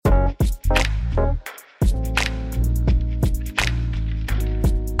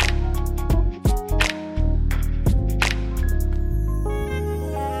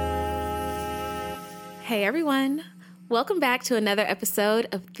Hey everyone, welcome back to another episode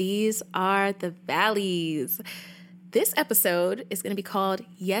of These Are the Valleys. This episode is going to be called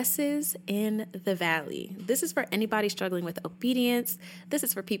Yeses in the Valley. This is for anybody struggling with obedience. This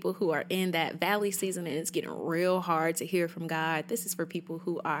is for people who are in that valley season and it's getting real hard to hear from God. This is for people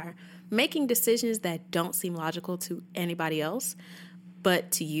who are making decisions that don't seem logical to anybody else,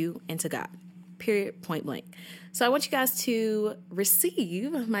 but to you and to God. Period, point blank. So I want you guys to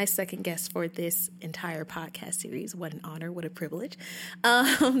receive my second guest for this entire podcast series. What an honor, what a privilege.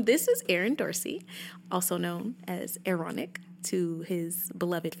 This is Aaron Dorsey, also known as Aaronic to his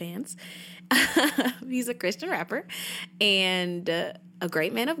beloved fans. He's a Christian rapper and a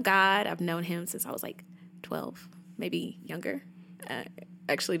great man of God. I've known him since I was like 12, maybe younger. I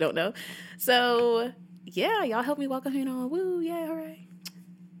actually don't know. So yeah, y'all help me welcome him on. Woo, yeah, all right.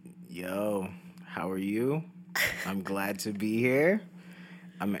 Yo, how are you? I'm glad to be here.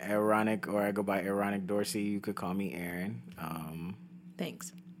 I'm Aaronic, or I go by Aaronic Dorsey. You could call me Aaron.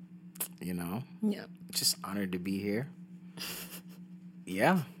 Thanks. Yeah. Just honored to be here.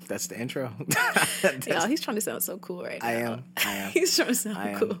 Yeah, that's the intro. Y'all, he's trying to sound so cool right now. I am. He's trying to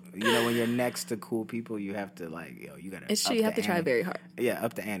sound cool. When you're next to cool people, you have to you gotta. It's true. You have to try very hard. Yeah,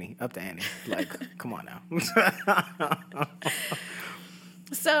 up the ante. Like, come on now.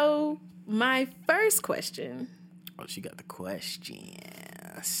 So, my first question. Oh, she got the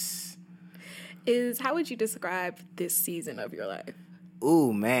questions. Is how would you describe this season of your life?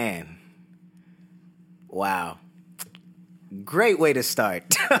 Ooh, man. Wow. Great way to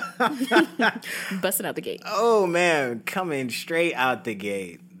start. Busting out the gate. Oh, man. Coming straight out the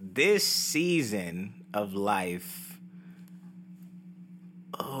gate. This season of life.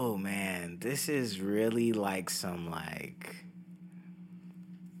 Oh, man. This is really like some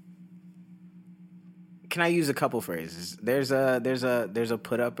Can I use a couple phrases? There's a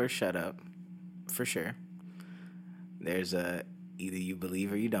put up or shut up, for sure. There's a either you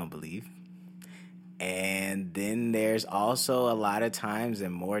believe or you don't believe. And then there's also a lot of times,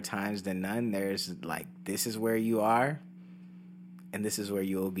 and more times than none, there's this is where you are, and this is where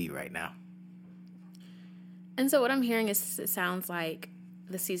you will be right now. And so what I'm hearing is it sounds like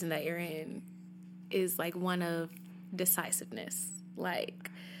the season that you're in is like one of decisiveness, like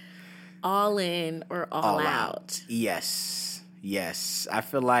all in or all out. Yes. I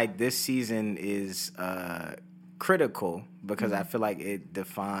feel like this season is critical because I feel like it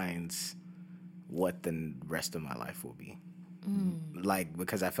defines what the rest of my life will be.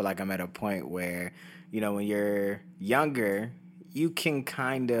 Because I feel like I'm at a point where, when you're younger, you can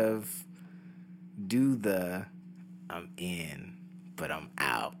kind of do the I'm in, but I'm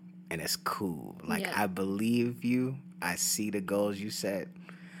out, and it's cool. I believe you. I see the goals you set.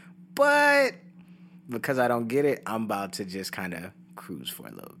 But because I don't get it, I'm about to just kind of cruise for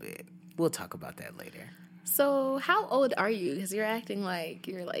a little bit. We'll talk about that later. So how old are you? Because you're acting like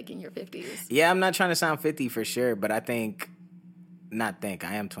you're in your 50s. Yeah, I'm not trying to sound 50 for sure, but I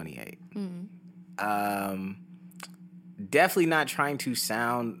am 28. Definitely not trying to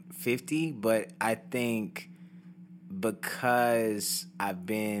sound 50, but I think because I've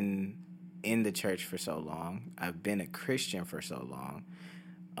been in the church for so long, I've been a Christian for so long,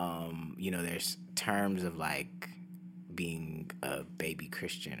 there's terms of being a baby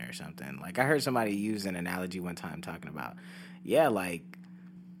Christian or something. I heard somebody use an analogy one time talking about,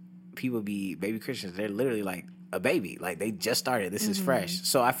 people be baby Christians. They're literally a baby. They just started. This is fresh.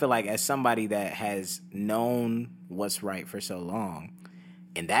 So I feel like as somebody that has known what's right for so long,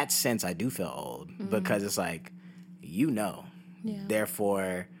 in that sense, I do feel old because it's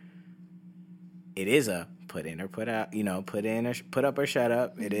therefore it is a put in or put out, put in or put up or shut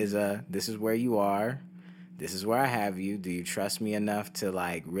up. It is this is where you are. This is where I have you. Do you trust me enough to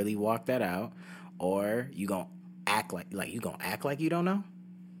really walk that out? Or you gonna act like you don't know?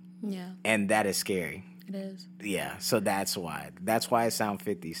 Yeah. And that is scary. It is. Yeah. So that's why I sound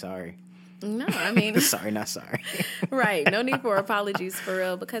 50. Sorry. No, I mean. Sorry, not sorry. Right. No need for apologies for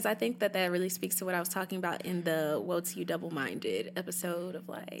real, because I think that really speaks to what I was talking about in the Woe to You Double-Minded episode of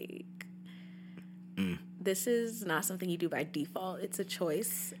this is not something you do by default. It's a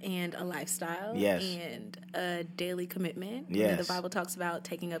choice and a lifestyle. Yes. And a daily commitment. Yes. The Bible talks about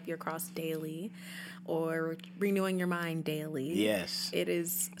taking up your cross daily or renewing your mind daily. Yes. It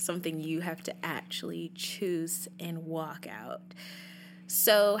is something you have to actually choose and walk out.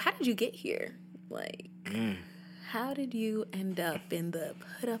 So how did you get here? How did you end up in the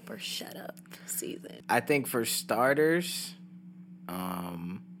put up or shut up season? I think for starters,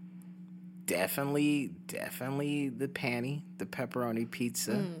 definitely the pepperoni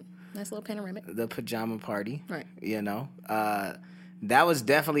pizza. Nice little panoramic. The pajama party. Right. that was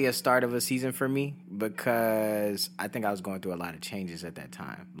definitely a start of a season for me because I think I was going through a lot of changes at that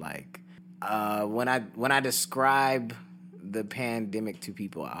time. Like when I describe the pandemic to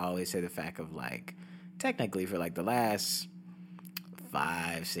people, I always say the fact of like technically for like the last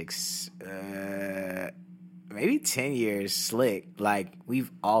 5, 6, maybe 10 years slick, like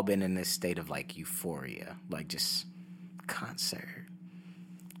we've all been in this state of like euphoria, like just concert,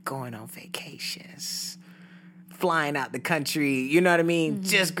 going on vacations, flying out the country, you know what I mean? Mm-hmm.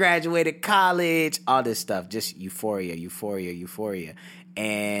 Just graduated college, all this stuff, just euphoria.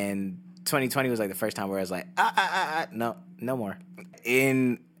 And 2020 was like the first time where I was like, no more.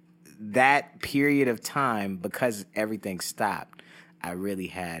 In that period of time, because everything stopped, I really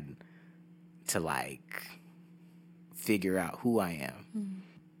had to like figure out who I am. Mm-hmm.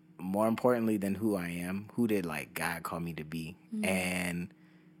 More importantly than who I am, who did like God call me to be? Mm-hmm. And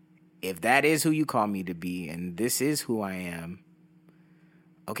if that is who you call me to be, and this is who I am,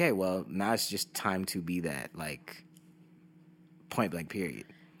 okay, well, now it's just time to be that, like, point blank period.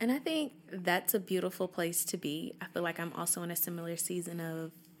 And I think that's a beautiful place to be. I feel like I'm also in a similar season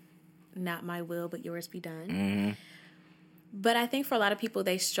of not my will, but yours be done. Mm-hmm. But I think for a lot of people,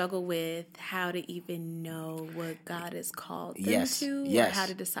 they struggle with how to even know what God has called them to, or how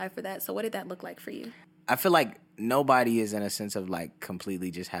to decipher that. So what did that look like for you? I feel like nobody is in a sense of like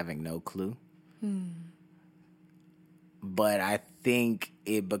completely just having no clue. But I think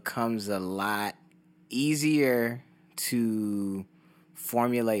it becomes a lot easier to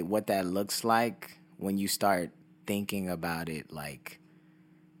formulate what that looks like when you start thinking about it, like,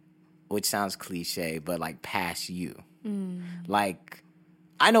 which sounds cliche, but like past you. Like,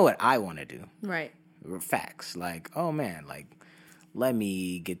 I know what I want to do. Right. Facts. Like, oh man, like, let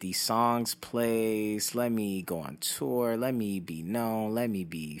me get these songs placed. Let me go on tour. Let me be known. Let me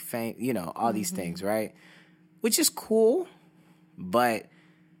be famous. You know, all these things, right? Which is cool, but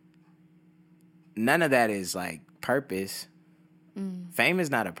none of that is like purpose. Fame is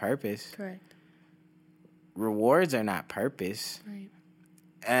not a purpose. Correct. Rewards are not purpose.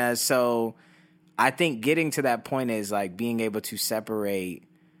 Right. So I think getting to that point is like being able to separate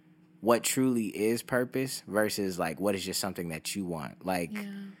what truly is purpose versus like what is just something that you want. Like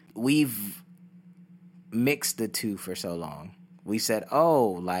we've mixed the two for so long. We said,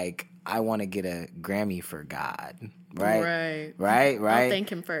 oh, like I want to get a Grammy for God. Right. I'll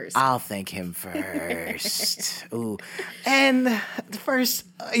thank him first. Ooh. And first,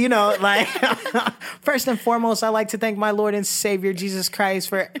 you know, like, first and foremost, I like to thank my Lord and Savior, Jesus Christ,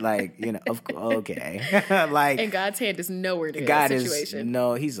 for, like, you know, okay. Like, and God's hand is nowhere near that situation.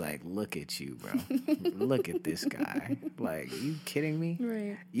 He's like, look at you, bro. Look at this guy. Like, you kidding me?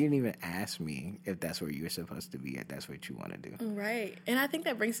 Right. You didn't even ask me if that's where you were supposed to be, if that's what you want to do. Right. And I think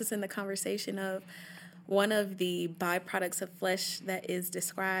that brings us in the conversation of one of the byproducts of flesh that is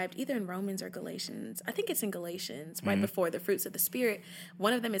described either in Romans or Galatians. I think it's in Galatians, right before the fruits of the Spirit.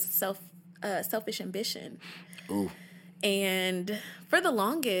 One of them is selfish ambition. Ooh. And for the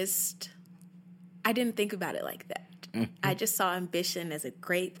longest, I didn't think about it like that. Mm-hmm. I just saw ambition as a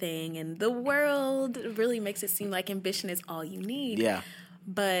great thing, and the world really makes it seem like ambition is all you need. Yeah.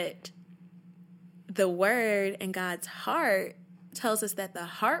 But the word and God's heart tells us that the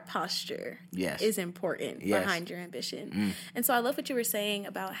heart posture is important behind your ambition. And so I love what you were saying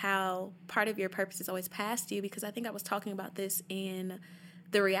about how part of your purpose is always past you, because I think I was talking about this in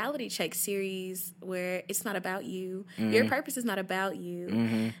the Reality Check series where it's not about you. Your purpose is not about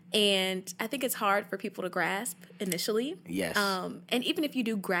you. And I think it's hard for people to grasp initially. Yes. And even if you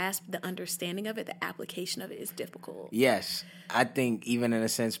do grasp the understanding of it, the application of it is difficult. Yes. I think even in a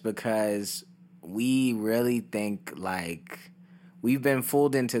sense because we really think like we've been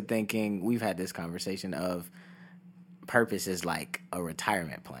fooled into thinking, we've had this conversation of purpose is like a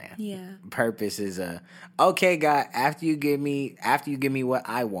retirement plan. Yeah. Purpose is okay, God, after you give me what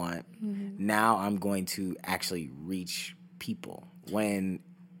I want, now I'm going to actually reach people. When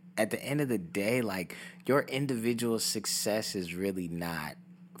at the end of the day, like your individual success is really not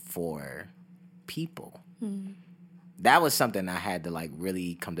for people. That was something I had to like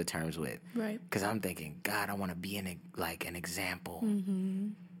really come to terms with. Right. Because I'm thinking, God, I want to be an example.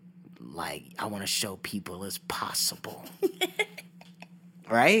 Like, I want to show people it's possible.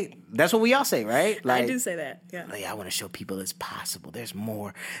 Right? That's what we all say, right? Like, I do say that, yeah. Like, I want to show people it's possible. There's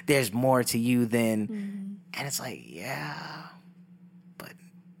more to you than... And it's like, yeah, but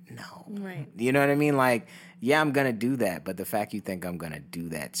no. Right. You know what I mean? Like, yeah, I'm going to do that, but the fact you think I'm going to do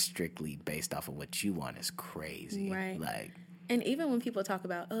that strictly based off of what you want is crazy. Right. Like, and even when people talk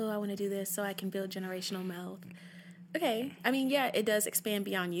about, oh, I want to do this so I can build generational wealth, okay, I mean, yeah, it does expand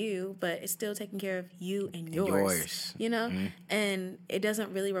beyond you, but it's still taking care of you and yours. You know? And it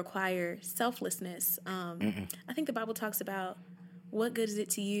doesn't really require selflessness. I think the Bible talks about what good is it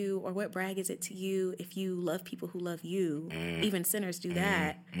to you, or what brag is it to you if you love people who love you? Even sinners do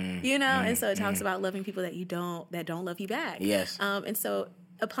that. You know? And so it talks about loving people that don't love you back. Yes. And so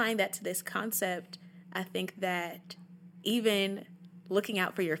applying that to this concept, I think that even looking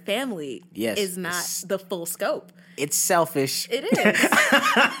out for your family is not the full scope. It's selfish. It is.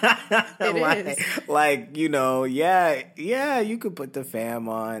 It is. Like, you know, yeah, you could put the fam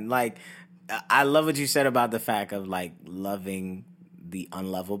on. Like, I love what you said about the fact of, like, loving the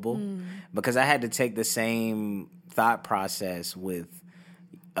unlovable. Because I had to take the same thought process with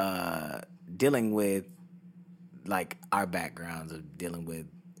dealing with, like, our backgrounds of dealing with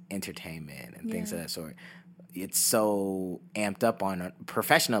entertainment and things of that sort. It's so amped up on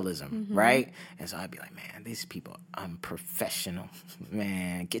professionalism, right? And so I'd be like, man, these people are unprofessional.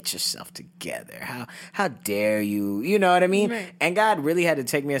 Man, get yourself together. How dare you? You know what I mean? Right. And God really had to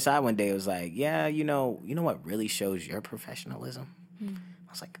take me aside one day. It was like, yeah, you know what really shows your professionalism? I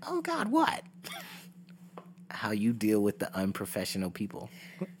was like, oh, God, what? How you deal with the unprofessional people.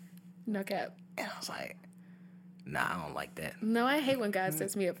 No cap. And I was like, nah, I don't like that. No, I hate when God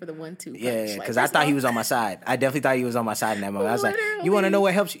sets me up for the 1-2 punch. Yeah, because I thought he was on my side. I definitely thought he was on my side in that moment. I was like, you want to know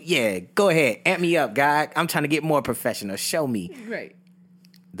what helps you? Yeah, go ahead. Amp me up, God. I'm trying to get more professional. Show me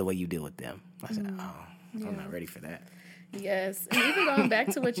the way you deal with them. I said, I'm not ready for that. Yes. And even going back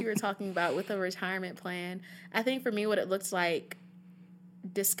to what you were talking about with a retirement plan, I think for me what it looked like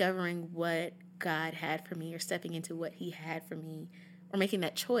discovering what God had for me, or stepping into what he had for me, or making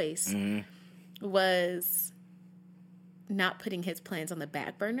that choice was not putting his plans on the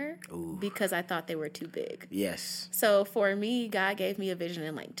back burner because I thought they were too big. Yes. So for me, God gave me a vision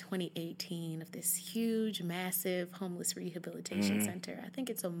in like 2018 of this huge, massive homeless rehabilitation center. I think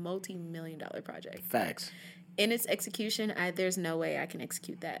it's a multi-million-dollar project. Facts. In its execution, there's no way I can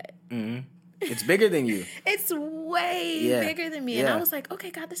execute that. It's bigger than you. It's way bigger than me. And I was like, okay,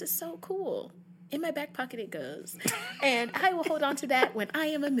 God, this is so cool. In my back pocket it goes. And I will hold on to that when I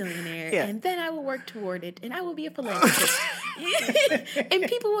am a millionaire. Yeah. And then I will work toward it. And I will be a philanthropist. And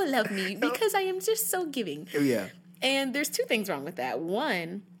people will love me because I am just so giving. Yeah. And there's two things wrong with that.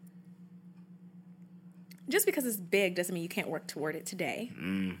 One, just because it's big doesn't mean you can't work toward it today.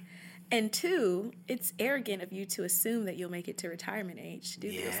 And two, it's arrogant of you to assume that you'll make it to retirement age to do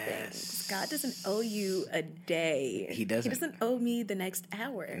those things. God doesn't owe you a day. He doesn't. He doesn't owe me the next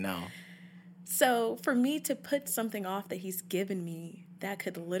hour. No. So for me to put something off that he's given me that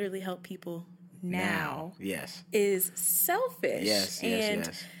could literally help people now. Yes. Is selfish. Yes.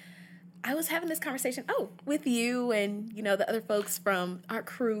 I was having this conversation, with you and, the other folks from our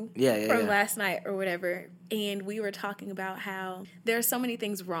crew from last night or whatever. And we were talking about how there are so many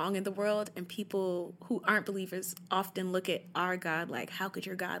things wrong in the world, and people who aren't believers often look at our God like, how could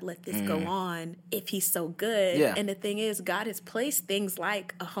your God let this go on if he's so good? Yeah. And the thing is, God has placed things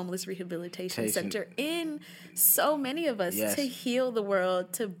like a homeless rehabilitation center in so many of us to heal the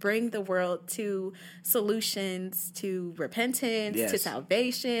world, to bring the world to solutions, to repentance, to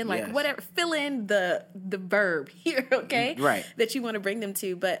salvation, whatever. Fill in the verb here, okay? Right. That you want to bring them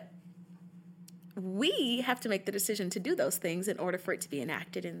to. But we have to make the decision to do those things in order for it to be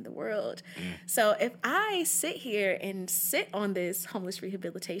enacted in the world. So if I sit here and sit on this homeless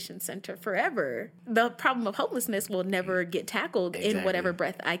rehabilitation center forever, the problem of homelessness will never get tackled in whatever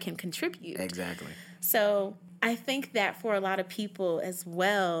breath I can contribute. Exactly. So I think that for a lot of people as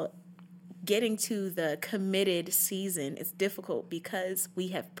well, getting to the committed season is difficult because we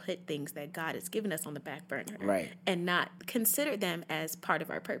have put things that God has given us on the back burner. Right. And not considered them as part of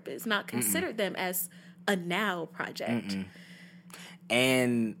our purpose, not considered them as a now project.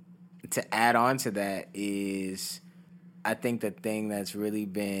 And to add on to that is, I think the thing that's really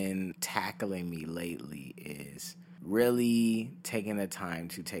been tackling me lately is really taking the time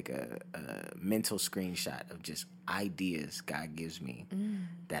to take a mental screenshot of just ideas God gives me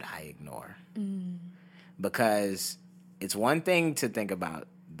that I ignore. Because it's one thing to think about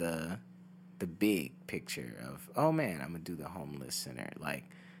the big picture of, oh man, I'm going to do the homeless center. Like,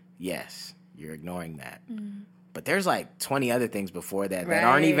 yes, you're ignoring that. But there's like 20 other things before that that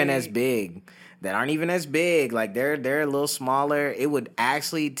aren't even as big. Like they're a little smaller. It would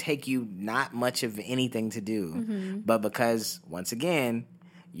actually take you not much of anything to do. But because, once again,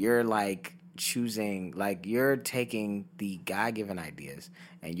 you're like choosing, like you're taking the God-given ideas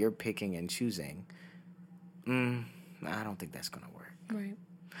and you're picking and choosing, I don't think that's going to work.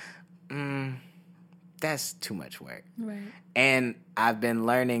 Right. That's too much work. Right. And I've been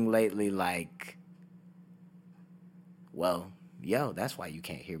learning lately, like, well, yo, that's why you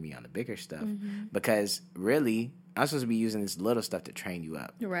can't hear me on the bigger stuff. Because really, I'm supposed to be using this little stuff to train you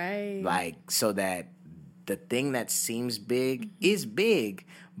up. Right. Like, so that the thing that seems big is big,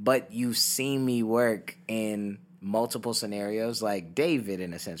 but you've seen me work in multiple scenarios, like David,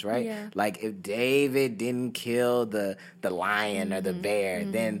 in a sense, right? Yeah. Like, if David didn't kill the lion or the bear,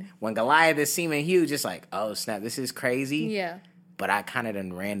 then when Goliath is seeming huge, it's like, oh, snap, this is crazy. Yeah. But I kind of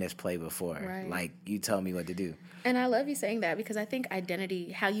done ran this play before. Right. Like, you tell me what to do. And I love you saying that, because I think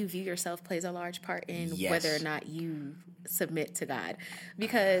identity, how you view yourself, plays a large part in whether or not you submit to God.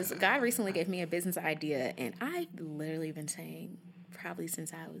 Because God recently gave me a business idea, and I've literally been saying probably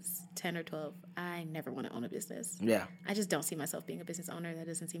since I was 10 or 12, I never want to own a business. Yeah. I just don't see myself being a business owner. That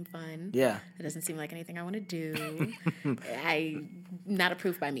doesn't seem fun. Yeah. That doesn't seem like anything I want to do. Not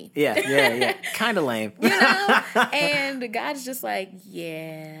approved by me. Yeah. Kind of lame. You know? And God's just like,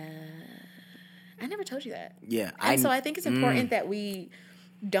 yeah, I never told you that. Yeah. And so I think it's important that we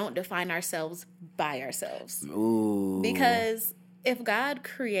don't define ourselves by ourselves. Ooh. Because if God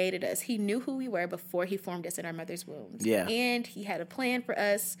created us, he knew who we were before he formed us in our mother's wombs. Yeah. And he had a plan for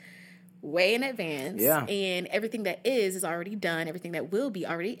us way in advance. Yeah. And everything that is already done. Everything that will be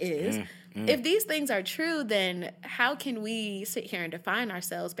already is. If these things are true, then how can we sit here and define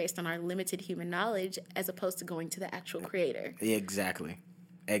ourselves based on our limited human knowledge as opposed to going to the actual creator? Exactly.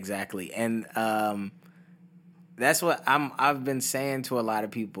 And that's what I've been saying to a lot of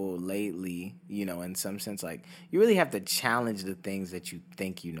people lately, you know, in some sense, like, you really have to challenge the things that you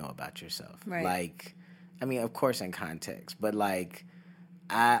think you know about yourself. Right. Like, I mean, of course in context, but like,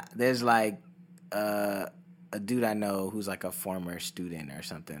 there's like a dude I know who's like a former student or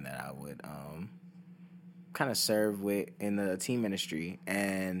something that I would kind of serve with in the team ministry,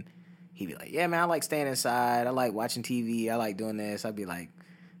 and he'd be like, yeah, man, I like staying inside, I like watching TV, I like doing this. I'd be like,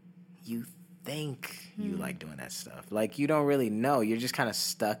 you think you like doing that stuff. Like, you don't really know. You're just kind of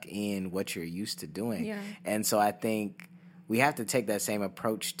stuck in what you're used to doing. Yeah. And so I think we have to take that same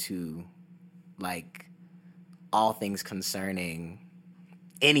approach to, like, all things concerning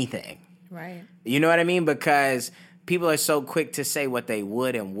anything. Right. You know what I mean? Because people are so quick to say what they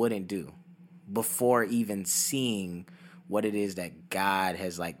would and wouldn't do before even seeing what it is that God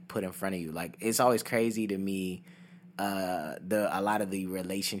has, like, put in front of you. Like, it's always crazy to me, a lot of the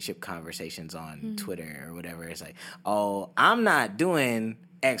relationship conversations on Twitter or whatever. It's like, oh, I'm not doing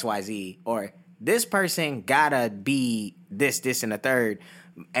XYZ, or this person gotta be this, and a third.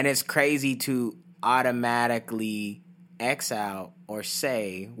 And it's crazy to automatically X out or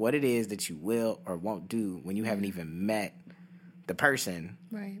say what it is that you will or won't do when you haven't even met the person.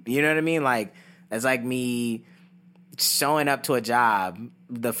 Right. You know what I mean? Like, it's like me showing up to a job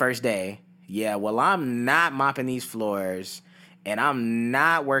the first day. Yeah, well, I'm not mopping these floors, and I'm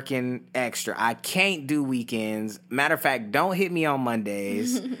not working extra. I can't do weekends. Matter of fact, don't hit me on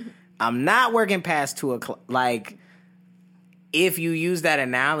Mondays. I'm not working past 2 o'clock. Like, if you use that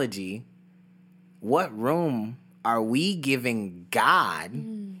analogy, what room are we giving God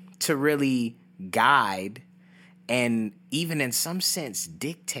to really guide and even in some sense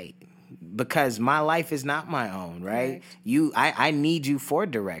dictate? Because my life is not my own, right? I need you for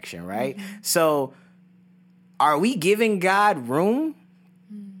direction, right? So are we giving God room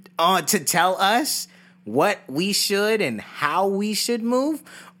to tell us what we should and how we should move?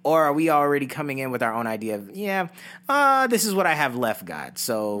 Or are we already coming in with our own idea of, this is what I have left, God.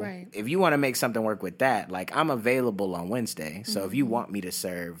 So if you want to make something work with that, like, I'm available on Wednesday. So if you want me to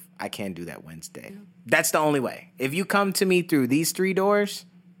serve, I can do that Wednesday. That's the only way. If you come to me through these 3 doors,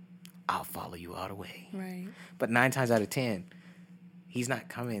 I'll follow you all the way. Right. But 9 times out of 10, he's not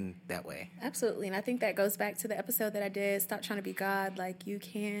coming that way. Absolutely. And I think that goes back to the episode that I did, Stop Trying to Be God. Like, you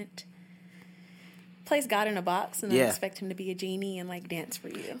can't place God in a box and then expect him to be a genie and, like, dance for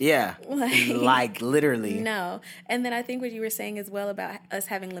you. Yeah. Like literally. No. And then I think what you were saying as well about us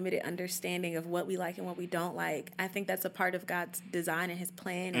having limited understanding of what we like and what we don't like, I think that's a part of God's design and his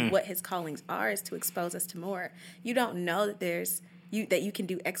plan and what his callings are, is to expose us to more. You don't know that that you can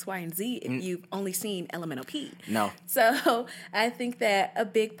do X, Y, and Z if you've only seen Elemental P. No. So I think that a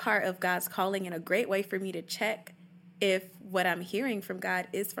big part of God's calling, and a great way for me to check if what I'm hearing from God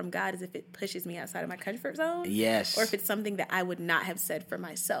is from God, is if it pushes me outside of my comfort zone. Yes. Or if it's something that I would not have said for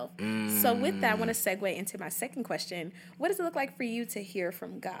myself. So with that, I want to segue into my second question. What does it look like for you to hear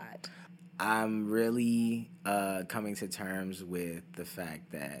from God? I'm really coming to terms with the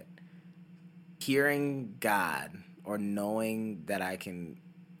fact that hearing God, or knowing that I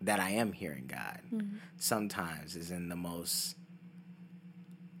am hearing God, sometimes is in the most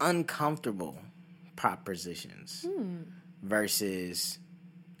uncomfortable propositions versus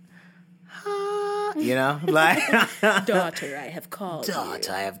You know, like, daughter, I have called you.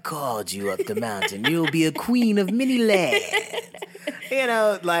 I have called you up the mountain. You'll be a queen of many lands. You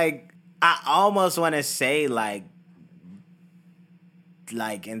know, like, I almost want to say, like,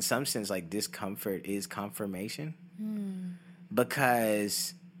 in some sense, like, discomfort is confirmation.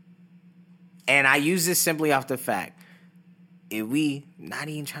 Because, and I use this simply off the fact, if we, not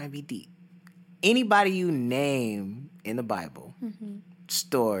even trying to be deep, anybody you name in the Bible,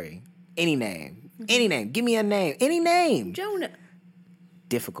 story, any name, give me a name, any name. Jonah.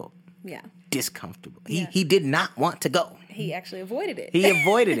 Difficult. Yeah. Discomfortable. He did not want to go. He actually avoided it. He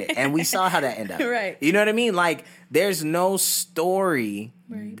avoided it. And we saw how that ended up. Right. You know what I mean? Like, there's no story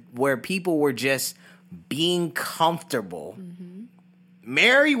where people were just being comfortable.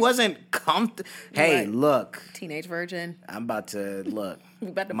 Mary wasn't comfortable. Hey, look. Teenage virgin. I'm about to look.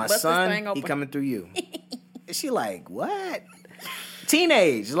 My bust son, this thing open. he coming through you. She like, what?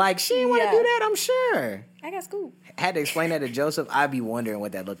 Teenage. Like, she didn't want to do that, I'm sure. I got school. Had to explain that to Joseph. I'd be wondering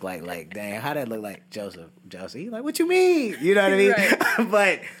what that looked like. Like, dang, how that look like Joseph? He's like, what you mean? You know what I mean? Right.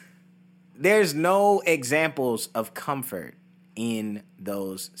 But there's no examples of comfort in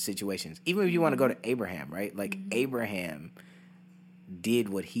those situations. Even if you want to go to Abraham, right? Like, Abraham did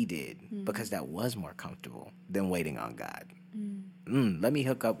what he did because that was more comfortable than waiting on God. Let me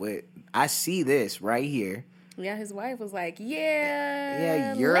hook up with, I see this right here. Yeah, his wife was like,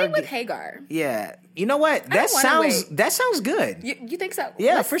 yeah, you're lay with Hagar. Yeah. You know what? That sounds good. You think so?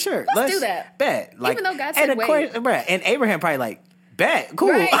 Yeah, for sure. Let's do that. Bet. Like, even though God said wait. Course, bruh, and Abraham probably like, bet, cool.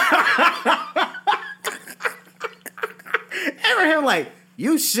 Right. Abraham like,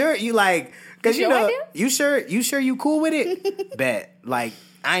 you sure? You like, because you know, idea? you sure you cool with it? Bet. Like,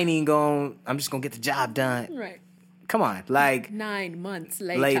 I ain't even going, I'm just going to get the job done. Right. Come on, like 9 months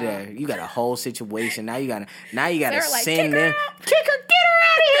later, you got a whole situation. Now you gotta Sarah, like, send kick her them, out. kick her, get her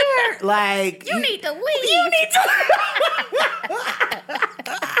out of here. Like, you need to leave. You need to.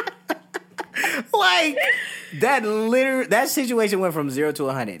 Like, that situation went from 0 to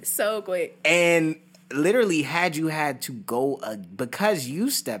 100 so quick, and literally had to go because you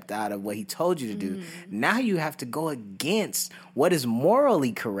stepped out of what he told you to do. Now you have to go against what is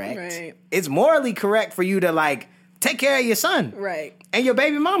morally correct. Right. It's morally correct for you to like take care of your son, right, and your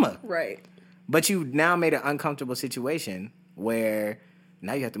baby mama, right. But you now made an uncomfortable situation where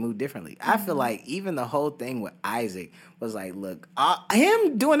now you have to move differently. I feel like even the whole thing with Isaac was like, look,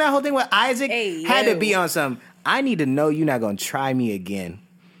 him doing that whole thing with Isaac had to be on some, I need to know you're not going to try me again.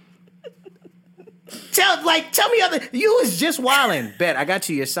 Tell me you was just wilding. Bet, I got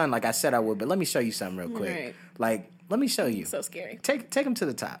you your son like I said I would, but let me show you something real quick. Right. Like, let me show you. So scary. Take him to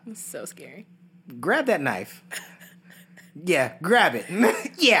the top. It's so scary. Grab that knife. Yeah, grab it.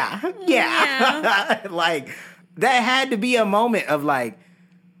 yeah. Like, that had to be a moment of like,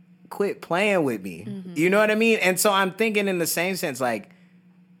 quit playing with me. You know what I mean? And so I'm thinking in the same sense, like,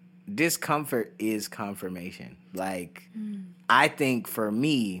 discomfort is confirmation. Like, I think for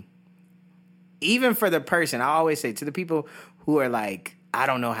me, even for the person, I always say to the people who are like, I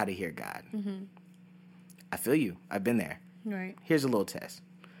don't know how to hear God. I feel you. I've been there. Right. Here's a little test.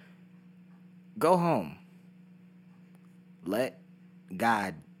 Go home. Let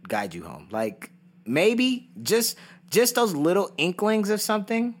God guide you home. Like, maybe just those little inklings of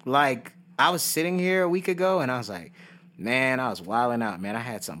something. Like, I was sitting here a week ago and I was like, man, I was wilding out, man. I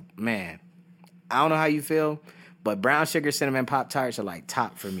don't know how you feel, but brown sugar cinnamon Pop-Tarts are like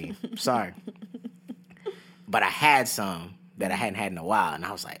top for me. Sorry. But I had some that I hadn't had in a while, and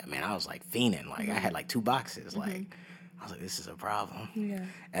I was like, man, I was like fiending. Like, I had like 2 boxes. Like, I was like, this is a problem. Yeah.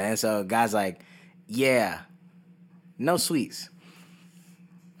 And then so God's like, yeah, no sweets.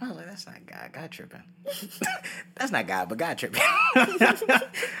 I was like, that's not God. God tripping. That's not God, but God tripping.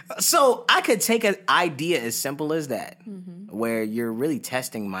 So I could take an idea as simple as that, where you're really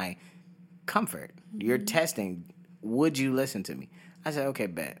testing my comfort. You're testing, would you listen to me? I said, okay,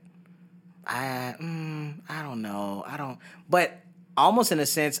 bet. I don't know. But almost in a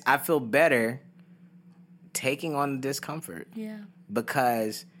sense, I feel better taking on the discomfort. Yeah.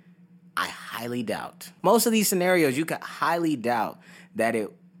 Because I highly doubt. Most of these scenarios, you could highly doubt that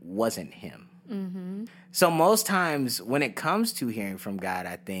it wasn't him. So most times when it comes to hearing from God,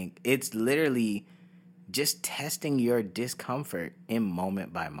 I think it's literally just testing your discomfort in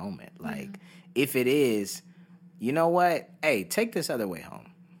moment by moment. Like, if it is, you know what? Hey, take this other way home.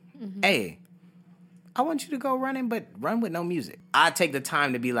 Hey, I want you to go running, but run with no music. I take the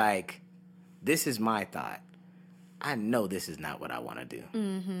time to be like, this is my thought. I know this is not what I want to do.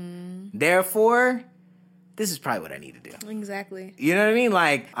 Therefore, this is probably what I need to do. Exactly. You know what I mean?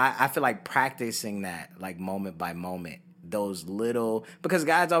 Like, I feel like practicing that, like, moment by moment those little, because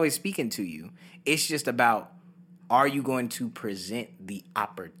God's always speaking to you. It's just about, are you going to present the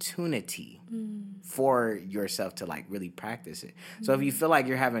opportunity for yourself to like really practice it? So if you feel like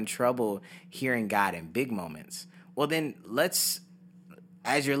you're having trouble hearing God in big moments, well then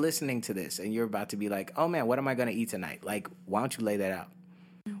as you're listening to this and you're about to be like, oh man, what am I going to eat tonight? Like, why don't you lay that out?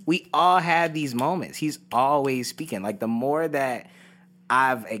 We all have these moments. He's always speaking. Like, the more that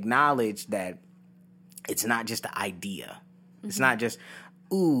I've acknowledged that it's not just an idea. It's not just,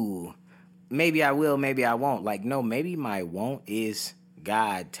 ooh, maybe I will, maybe I won't. Like, no, maybe my won't is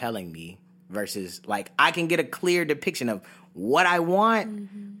God telling me versus, like, I can get a clear depiction of what I want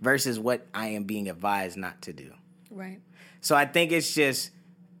versus what I am being advised not to do. Right. So I think it's just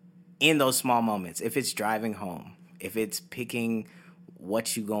in those small moments. If it's driving home, if it's picking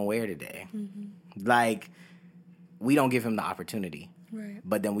what you gonna wear today, like, we don't give him the opportunity. Right.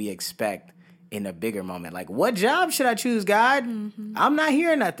 But then we expect in a bigger moment, like, what job should I choose, God? I'm not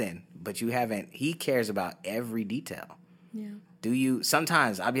hearing nothing. But you haven't, he cares about every detail. Yeah.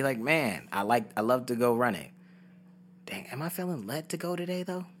 Sometimes I'll be like, man, I love to go running. Dang, am I feeling led to go today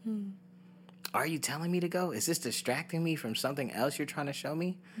though? Are you telling me to go? Is this distracting me from something else you're trying to show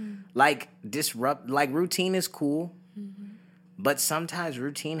me? Like, routine is cool, but sometimes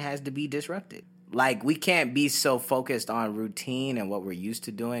routine has to be disrupted. Like, we can't be so focused on routine and what we're used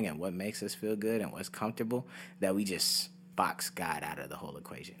to doing and what makes us feel good and what's comfortable that we just box God out of the whole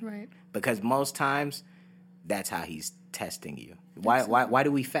equation. Right. Because most times, that's how he's testing you. Why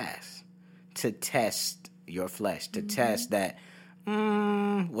do we fast? To test your flesh, to test that,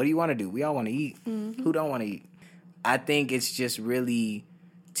 what do you want to do? We all want to eat. Who don't want to eat? I think it's just really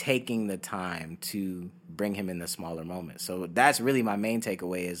taking the time to bring him in the smaller moments. So that's really my main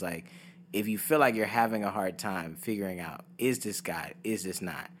takeaway is, like, if you feel like you're having a hard time figuring out, is this God? Is this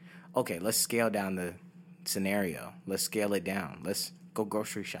not? Okay, let's scale down the scenario. Let's scale it down. Let's go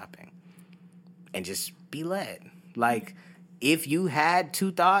grocery shopping and just be led. Like, if you had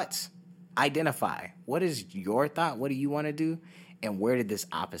two thoughts, identify. What is your thought? What do you want to do? And where did this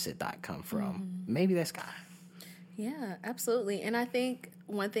opposite thought come from? Maybe that's God. Yeah, absolutely. And I think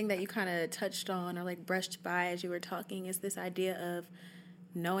one thing that you kind of touched on or like brushed by as you were talking is this idea of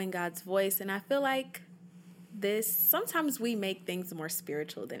knowing God's voice. And I feel like sometimes we make things more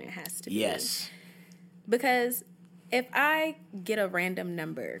spiritual than it has to be. Yes. Because if I get a random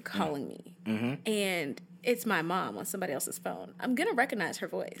number calling me and it's my mom on somebody else's phone, I'm going to recognize her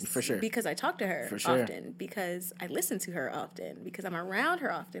voice. For sure. Because I talk to her often, because I listen to her often, because I'm around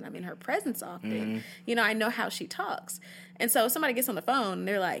her often, I'm in her presence often. You know, I know how she talks. And so if somebody gets on the phone and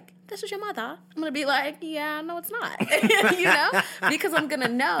they're like, this is your mother, I'm going to be like, yeah, no, it's not. You know, because I'm going to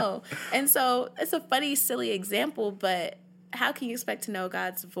know. And so it's a funny, silly example, but how can you expect to know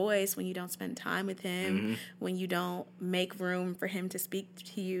God's voice when you don't spend time with him, when you don't make room for him to speak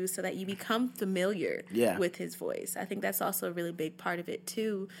to you so that you become familiar with his voice? I think that's also a really big part of it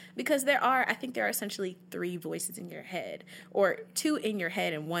too, because I think there are essentially three voices in your head, or two in your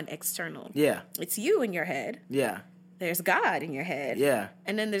head and one external. Yeah. It's you in your head. Yeah. There's God in your head. Yeah.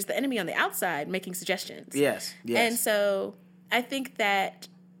 And then there's the enemy on the outside making suggestions. Yes. Yes. And so I think that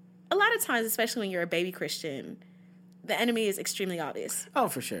a lot of times, especially when you're a baby Christian, the enemy is extremely obvious. Oh,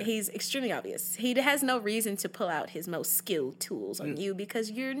 for sure. He's extremely obvious. He has no reason to pull out his most skilled tools on you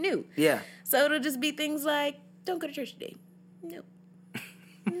because you're new. Yeah. So it'll just be things like, don't go to church today. No.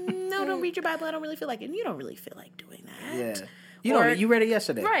 No, don't read your Bible. I don't really feel like it. And you don't really feel like doing that. Yeah. You read it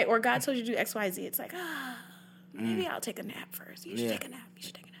yesterday. Right. Or God told you to do X, Y, Z. It's like, maybe I'll take a nap first. You should take a nap. You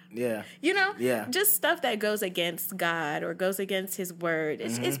should take a nap. Yeah. You know? Yeah. Just stuff that goes against God or goes against his word.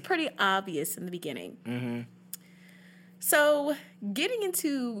 It's pretty obvious in the beginning. So, getting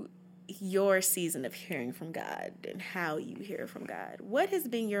into your season of hearing from God and how you hear from God, what has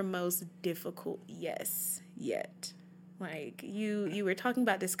been your most difficult yes yet? Like, you were talking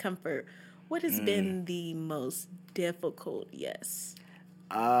about discomfort. What has been the most difficult yes?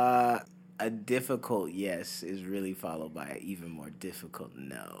 A difficult yes is really followed by an even more difficult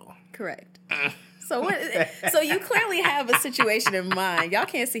no. Correct. So you clearly have a situation in mind. Y'all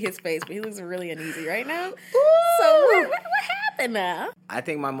can't see his face, but he looks really uneasy right now. Ooh. So what happened now? I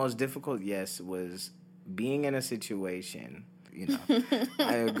think my most difficult yes was being in a situation, you know,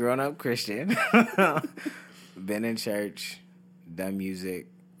 I a grown-up Christian, been in church, done music,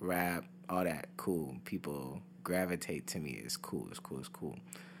 rap, all that, cool. People gravitate to me. It's cool.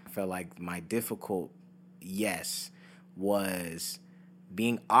 I felt like my difficult yes was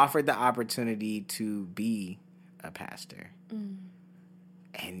being offered the opportunity to be a pastor.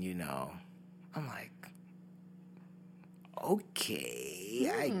 And, you know, I'm like, okay,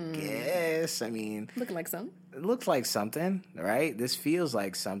 I guess. I mean, looking like some. it looks like something, right? This feels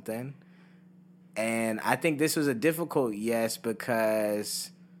like something. And I think this was a difficult yes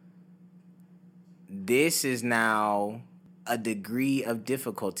because this is now a degree of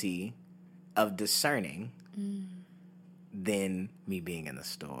difficulty of discerning than me being in the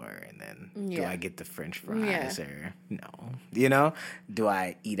store and then do I get the French fries or no? Do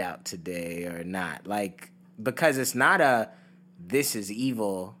I eat out today or not? Like, because it's not a this is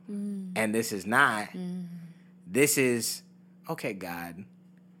evil and this is not. This is, okay, God,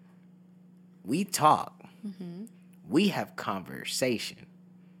 we talk. We have conversation.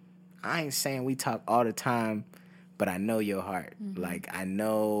 I ain't saying we talk all the time, but I know your heart. Like, I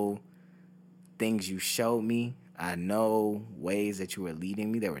know things you showed me. I know ways that you were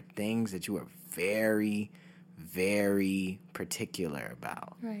leading me. There were things that you were very, very particular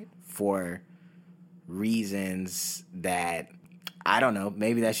about. Right. For reasons that, I don't know,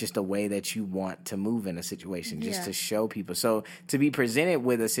 maybe that's just the way that you want to move in a situation, just to show people. So to be presented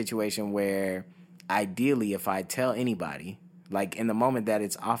with a situation where ideally if I tell anybody, like in the moment that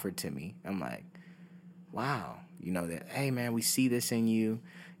it's offered to me, I'm like, wow, that, hey man, we see this in you.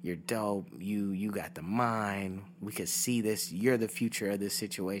 You're dope. You got the mind. We could see this. You're the future of this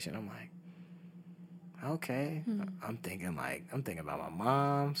situation. I'm like, okay. I'm thinking about my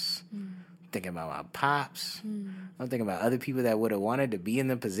moms. Thinking about my pops. I'm thinking about other people that would have wanted to be in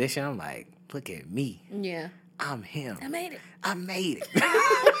the position. I'm like, look at me. Yeah. I'm him. I made it.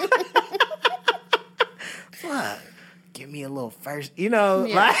 Fuck. Give me a little first, like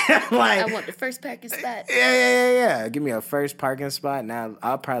I want the first parking spot. Yeah. Give me a first parking spot. Now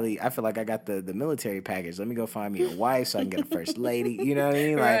I feel like I got the military package. Let me go find me a wife so I can get a first lady. You know what I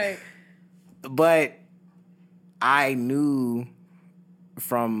mean? Right. But I knew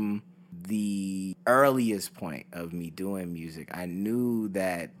from the earliest point of me doing music, I knew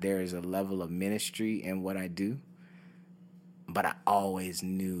that there is a level of ministry in what I do. But I always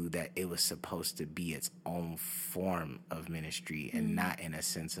knew that it was supposed to be its own form of ministry and not in a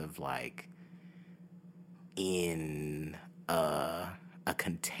sense of like in a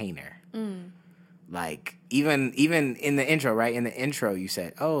container. Like even in the intro, right? In the intro, you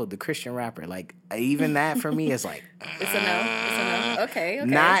said, "Oh, the Christian rapper." Like even that for me is like it's a no. Okay.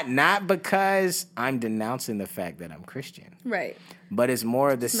 Not because I'm denouncing the fact that I'm Christian, right? But it's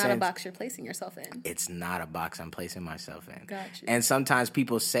more of the sense. It's not a box you're placing yourself in. It's not a box I'm placing myself in. Gotcha. And sometimes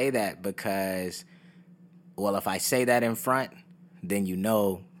people say that because, well, if I say that in front, then you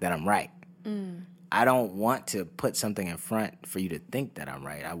know that I'm right. I don't want to put something in front for you to think that I'm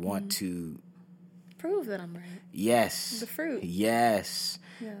right. I want to prove that I'm right. Yes. The fruit. Yes.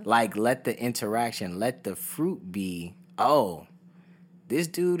 Yeah. Like, let the interaction, let the fruit be, oh, this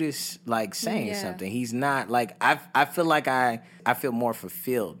dude is like saying something. He's not like, I feel like I feel more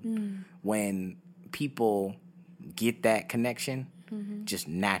fulfilled when people get that connection just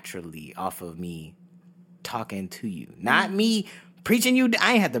naturally off of me talking to you. Not me preaching you.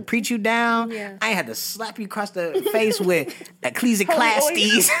 I ain't had to preach you down. Yeah. I ain't had to slap you across the face with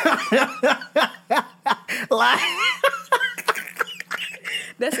Ecclesiastes. Like,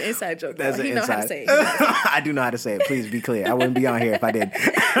 that's an inside joke. That's an inside. Know how to say it. I do know how to say it. Please be clear. I wouldn't be on here if I didn't.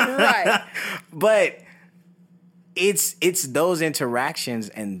 Right. But it's those interactions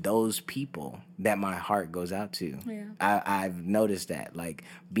and those people that my heart goes out to. Yeah. I've noticed that. Like,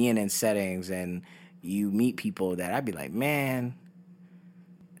 being in settings and you meet people that I'd be like, man,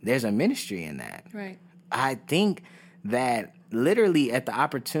 there's a ministry in that. Right. I think that literally at the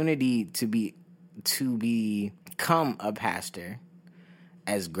opportunity to become a pastor,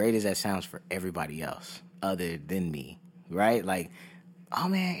 as great as that sounds for everybody else other than me, right? Like, oh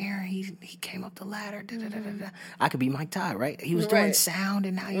man, Aaron, he came up the ladder. Da, da, da, da, da. I could be Mike Todd, right? He was doing sound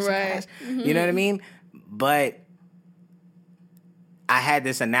and now he's a pastor. You know what I mean? But I had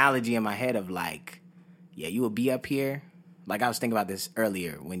this analogy in my head of like, yeah, you would be up here. Like, I was thinking about this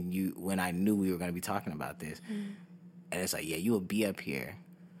earlier when I knew we were going to be talking about this. And it's like, yeah, you would be up here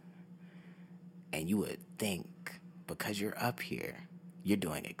and you would think, because you're up here, you're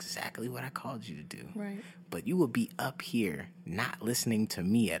doing exactly what I called you to do. Right. But you would be up here not listening to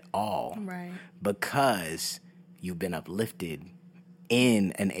me at all. Right. Because you've been uplifted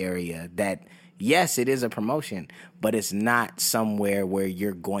in an area that, yes, it is a promotion, but it's not somewhere where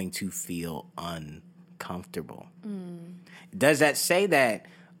you're going to feel uncomfortable. Does that say that,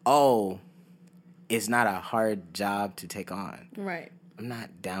 oh, it's not a hard job to take on? Right. I'm not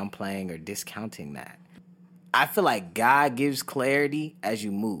downplaying or discounting that. I feel like God gives clarity as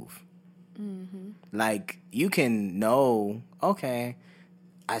you move. Like, you can know, okay,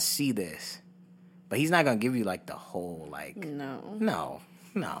 I see this. But he's not going to give you, like, the whole, like... No.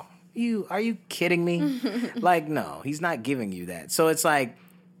 Are you kidding me? Like, no, he's not giving you that. So it's like,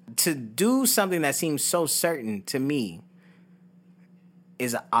 to do something that seems so certain to me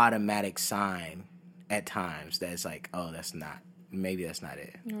is an automatic sign at times that it's like, oh, maybe that's not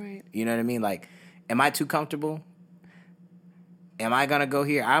it. Right. You know what I mean? Like, am I too comfortable? Am I going to go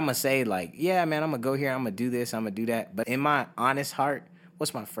here? I'm going to say, like, yeah, man, I'm going to go here. I'm going to do this. I'm going to do that. But in my honest heart,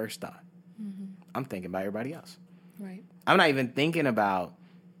 what's my first thought? Mm-hmm. I'm thinking about everybody else. Right. I'm not even thinking about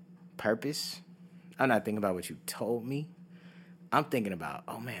purpose. I'm not thinking about what you told me. I'm thinking about,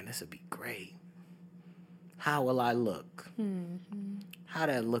 oh, man, this would be great. How will I look? Mm-hmm. How would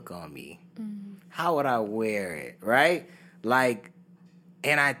that look on me? Mm-hmm. How would I wear it, right? Like,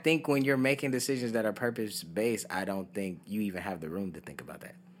 and I think when you're making decisions that are purpose-based, I don't think you even have the room to think about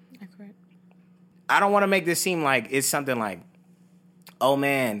that. Correct. I don't want to make this seem like it's something like, oh,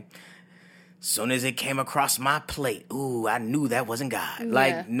 man, soon as it came across my plate, ooh, I knew that wasn't God. Yeah.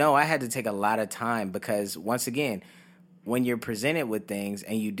 Like, no, I had to take a lot of time because, once again, when you're presented with things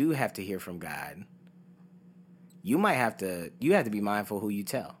and you do have to hear from God, you have to be mindful who you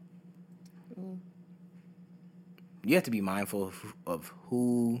tell. Mm. You have to be mindful of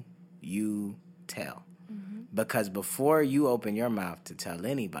who you tell. Mm-hmm. Because before you open your mouth to tell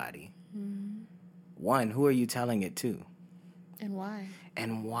anybody, mm-hmm. one, who are you telling it to? And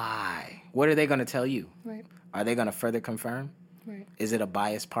why? What are they going to tell you? Right. Are they going to further confirm? Right. Is it a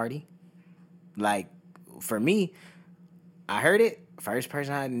biased party? Like, for me, I heard it. First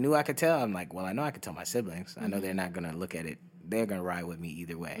person I knew I could tell, I'm like, well, I know I could tell my siblings. Mm-hmm. I know they're not going to look at it. They're going to ride with me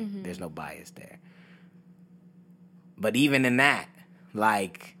either way. Mm-hmm. There's no bias there. But even in that,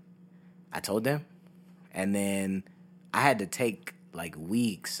 like, I told them. And then I had to take, like,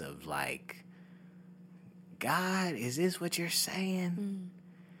 weeks of, like, God, is this what you're saying? Mm.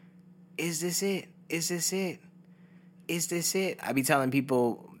 Is this it? Is this it? Is this it? I be telling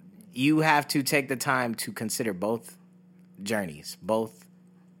people, you have to take the time to consider both journeys, both,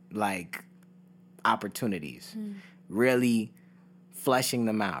 like, opportunities. Mm. Really fleshing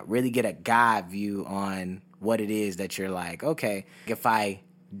them out. Really get a God view on what it is that you're like, okay, if I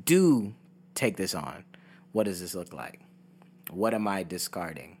do take this on, what does this look like? What am I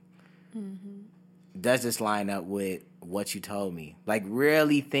discarding? Mm-hmm. Does this line up with what you told me? Like,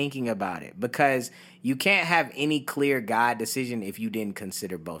 really thinking about it. Because you can't have any clear God decision if you didn't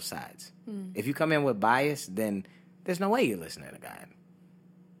consider both sides. Mm. If you come in with bias, then there's no way you're listening to God.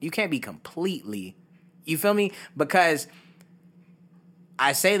 You can't be completely, you feel me? Because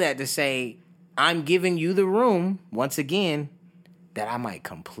I say that to say, I'm giving you the room, once again, that I might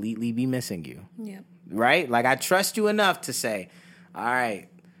completely be missing you. Yep. Right? Like, I trust you enough to say, all right,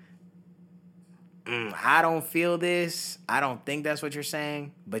 I don't feel this. I don't think that's what you're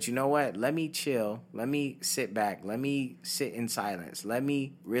saying. But you know what? Let me chill. Let me sit back. Let me sit in silence. Let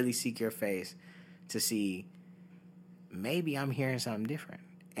me really seek your face to see maybe I'm hearing something different.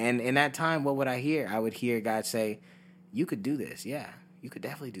 And in that time, what would I hear? I would hear God say, you could do this. Yeah, you could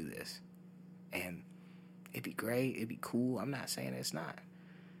definitely do this. And it'd be great. It'd be cool. I'm not saying it's not.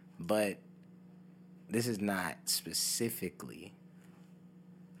 But this is not specifically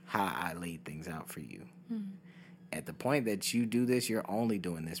how I laid things out for you. Mm-hmm. At the point that you do this, you're only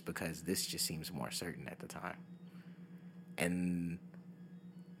doing this because this just seems more certain at the time. And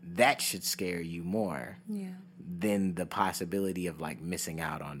that should scare you more than the possibility of, like, missing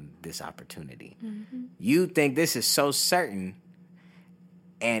out on this opportunity. Mm-hmm. You think this is so certain,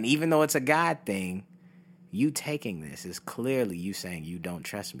 and even though it's a God thing, you taking this is clearly you saying you don't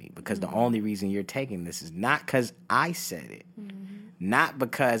trust me, because the only reason you're taking this is not because I said it, not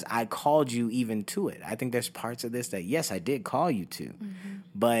because I called you even to it. I think there's parts of this that, yes, I did call you to,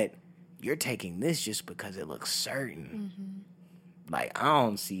 but you're taking this just because it looks certain. Mm-hmm. Like, I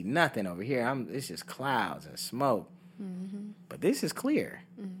don't see nothing over here. It's just clouds and smoke. Mm-hmm. But this is clear.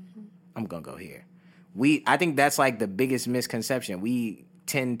 Mm-hmm. I'm going to go here. I think that's, like, the biggest misconception. We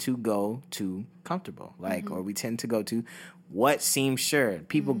tend to go too comfortable, like, or we tend to go to what seems sure.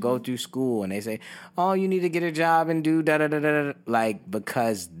 People go through school and they say, oh, you need to get a job and do da-da-da-da-da. Like,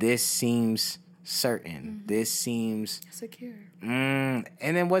 because this seems certain. This seems secure. And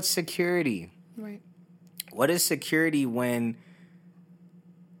then what's security? Right. What is security when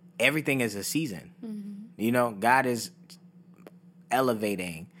everything is a season? You know, God is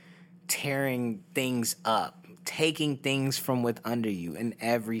elevating, tearing things up, taking things from with under you in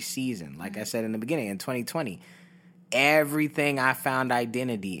every season. Like I said in the beginning, in 2020, everything I found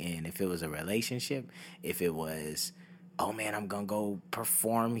identity in, if it was a relationship, if it was, oh man, I'm going to go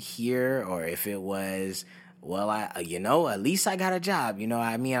perform here, or if it was, well, at least I got a job,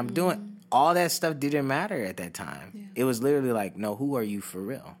 I'm doing, all that stuff didn't matter at that time. Yeah. It was literally like, no, who are you for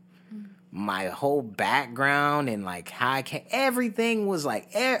real? my whole background and like how I came, everything was like,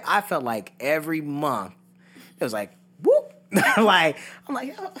 I felt like every month it was like, whoop. Like, I'm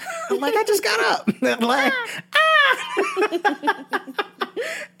like, I just got up. Like,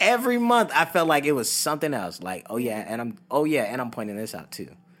 every month I felt like it was something else. Like, and I'm pointing this out too.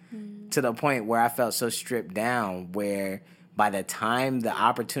 To the point where I felt so stripped down where by the time the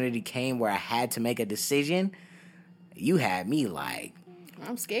opportunity came where I had to make a decision, you had me like,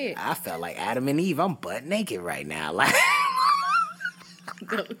 I'm scared. I felt like Adam and Eve. I'm butt naked right now. Like,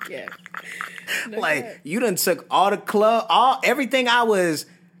 Okay. Like, you done took all the everything I was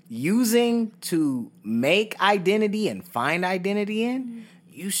using to make identity and find identity in,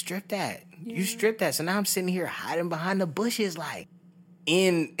 you stripped that. Yeah. You stripped that. So now I'm sitting here hiding behind the bushes. Like,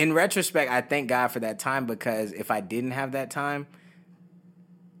 in retrospect, I thank God for that time, because if I didn't have that time,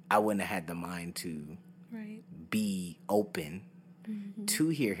 I wouldn't have had the mind to be open to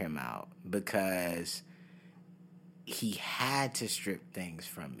hear him out, because he had to strip things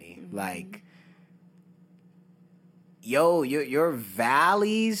from me. Like, your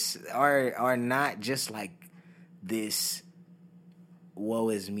valleys are not just like this woe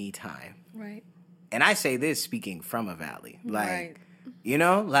is me time. Right. And I say this speaking from a valley. Like, you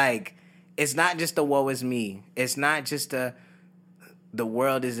know, like, it's not just the woe is me. It's not just the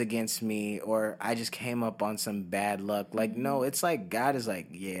world is against me, or I just came up on some bad luck. Like, no, it's like God is like,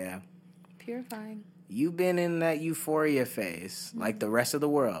 yeah. Purifying. You've been in that euphoria phase, like the rest of the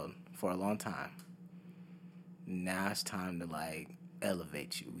world, for a long time. Now it's time to, like,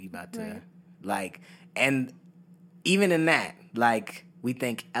 elevate you. We about to, like, and even in that, like, we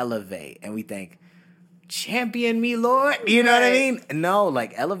think elevate, and we think, champion me, Lord. You know what I mean? No,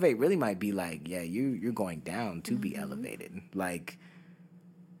 like, elevate really might be like, yeah, you're going down to be elevated. Like,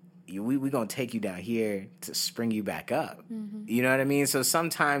 we going to take you down here to spring you back up. You know what I mean? So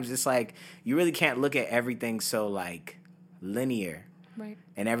sometimes it's like, you really can't look at everything so, like, linear. Right.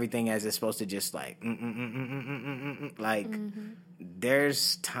 And everything as it's supposed to just, like, like,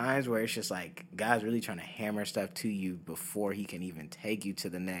 there's times where it's just like, God's really trying to hammer stuff to you before he can even take you to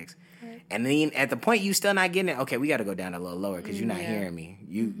the next. Right. And then at the point you still not getting it, okay, we got to go down a little lower, because you're not hearing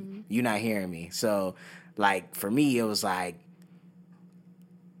me. You're not hearing me. So, like, for me, it was like,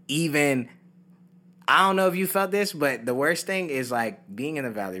 even, I don't know if you felt this, but the worst thing is, like, being in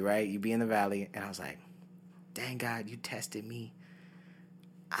the valley, right? You be in the valley, and I was like, dang, God, you tested me.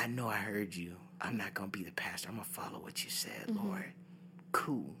 I know I heard you. I'm not going to be the pastor. I'm going to follow what you said, Lord.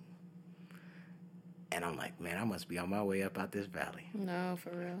 Cool. And I'm like, man, I must be on my way up out this valley. No, for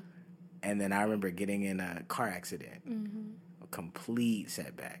real. And then I remember getting in a car accident. A complete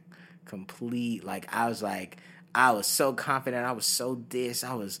setback. Like, I was so confident. I was so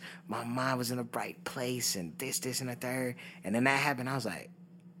my mind was in a bright place, and this, and the third. And then that happened. I was like,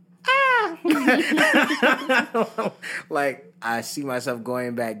 like, I see myself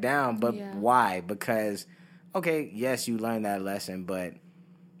going back down. But why? Because, okay, yes, you learned that lesson, but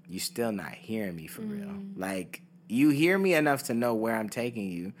you still not hearing me for real. Like, you hear me enough to know where I'm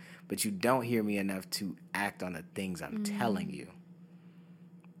taking you, but you don't hear me enough to act on the things I'm telling you.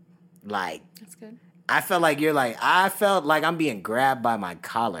 Like, that's good. I felt like I'm being grabbed by my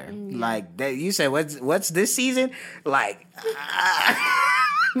collar. Like, that, you said, what's this season? Like,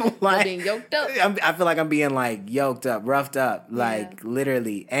 like, being yoked up. I feel like I'm being, like, yoked up, roughed up, like,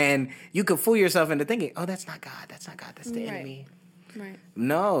 literally. And you could fool yourself into thinking, oh, that's not God. That's not God. That's the enemy. Right.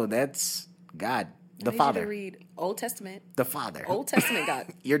 No, that's God, the Father. You to read Old Testament. The Father. Old Testament God.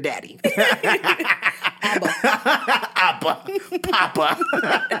 Your daddy. Abba. Papa.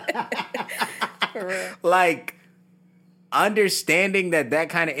 For real. Like, understanding that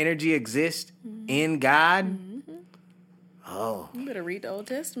kind of energy exists in God. Oh, you better read the Old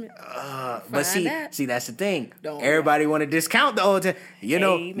Testament. But see, that's the thing. Everybody want to discount the Old Testament. You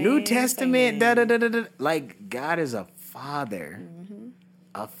know, New Testament. Like, God is a father.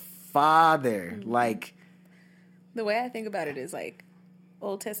 A father. Like, the way I think about it is, like,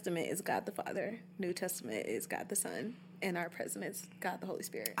 Old Testament is God the Father. New Testament is God the Son. And our president is God the Holy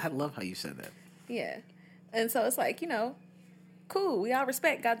Spirit. I love how you said that. Yeah. And so it's like, you know, cool. We all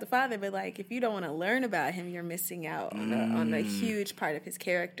respect God the Father, but, like, if you don't want to learn about him, you're missing out on a huge part of his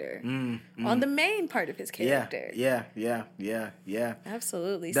character. On the main part of his character. Yeah.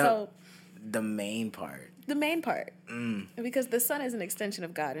 Absolutely. The main part. The main part. Because the Son is an extension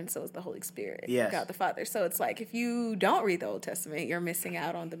of God, and so is the Holy Spirit. Yes. God the Father. So it's like, if you don't read the Old Testament, you're missing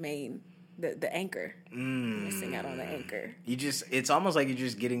out on the main, the anchor. You're missing out on the anchor. It's almost like you're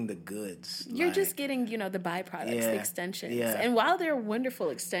just getting the goods. You're just getting, you know, the byproducts, the extensions. Yeah. And while they're wonderful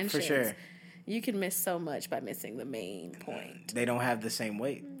extensions, for sure, You can miss so much by missing the main point. They don't have the same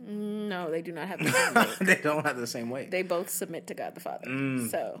weight. No, they do not have the same weight. They don't have the same weight. They both submit to God the Father.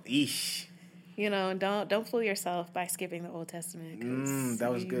 So, eesh. You know, don't fool yourself by skipping the Old Testament.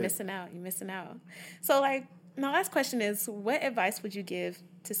 That was good. You're missing out. So, like, my last question is, what advice would you give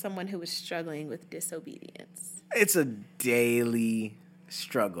to someone who is struggling with disobedience? It's a daily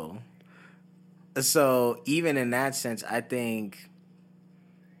struggle. So even in that sense, I think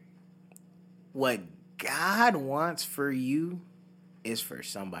what God wants for you is for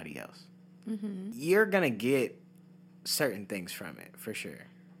somebody else. Mm-hmm. You're going to get certain things from it, for sure.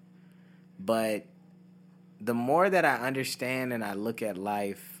 But the more that I understand and I look at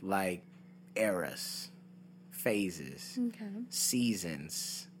life like eras, phases,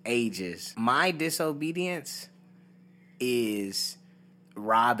 seasons, ages, my disobedience is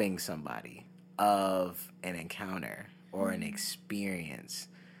robbing somebody of an encounter or an experience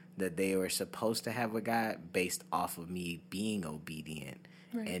that they were supposed to have with God based off of me being obedient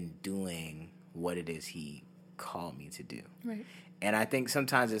and doing what it is He called me to do. Right. And I think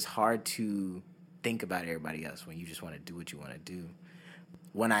sometimes it's hard to think about everybody else when you just want to do what you want to do.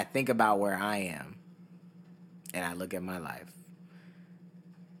 When I think about where I am and I look at my life,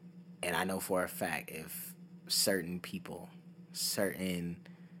 and I know for a fact if certain people, certain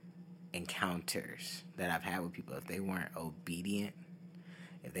encounters that I've had with people, if they weren't obedient,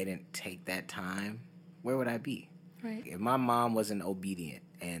 if they didn't take that time, where would I be? Right. If my mom wasn't obedient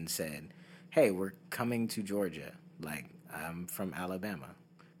and said, hey, we're coming to Georgia, like I'm from Alabama,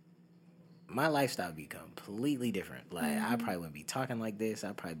 my lifestyle would be completely different. Like I probably wouldn't be talking like this.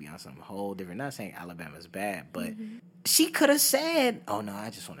 I'd probably be on some whole different, not saying Alabama's bad, but she could have said, oh no, I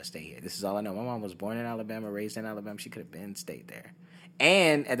just want to stay here. This is all I know. My mom was born in Alabama, raised in Alabama. She could have stayed there.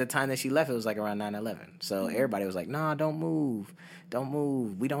 And at the time that she left, it was like around 9/11. So everybody was like, nah, don't move. Don't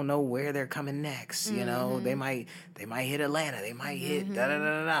move. We don't know where they're coming next. You know, they might hit Atlanta. They might hit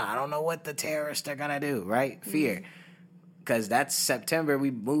da-da-da-da-da. I don't know what the terrorists are going to do, right? Fear. Because that's September. We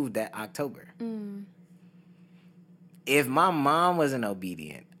moved that October. If my mom wasn't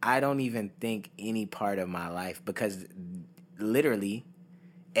obedient, I don't even think any part of my life, because literally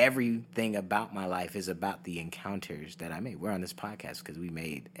everything about my life is about the encounters that I made. We're on this podcast because we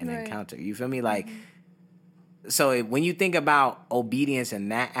made an encounter. You feel me? Like, so when you think about obedience in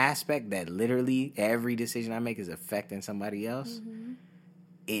that aspect, that literally every decision I make is affecting somebody else,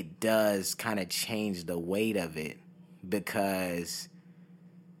 it does kind of change the weight of it, because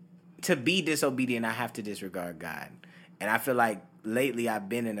to be disobedient, I have to disregard God. And I feel like lately I've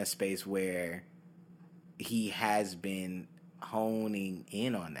been in a space where He has been honing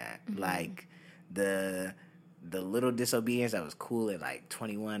in on that. Like the little disobedience that was cool at like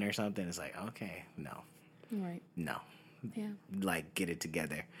 21 or something, it's like, okay, no. Right. No. Yeah. Like, get it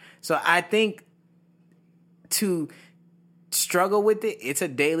together. So I think to struggle with it, it's a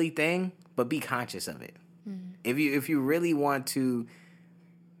daily thing, but be conscious of it. If you really want to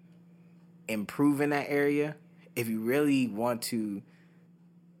improve in that area, if you really want to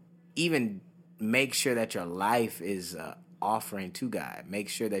even make sure that your life is offering to God, make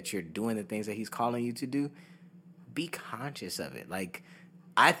sure that you're doing the things that He's calling you to do, be conscious of it. Like,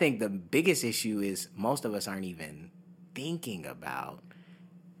 I think the biggest issue is most of us aren't even thinking about,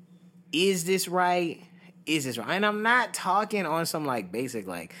 is this right? Is this right? And I'm not talking on some like basic,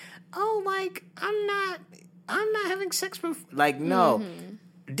 like, oh, like I'm not having sex before. Like, no.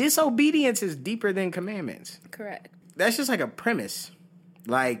 Disobedience is deeper than commandments. Correct. That's just like a premise.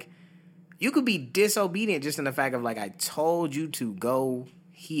 Like, you could be disobedient just in the fact of like, I told you to go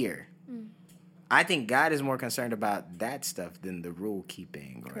here. I think God is more concerned about that stuff than the rule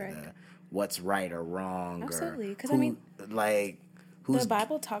keeping or the what's right or wrong. Absolutely. Because I mean, like, the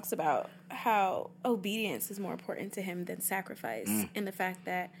Bible talks about how obedience is more important to Him than sacrifice, and the fact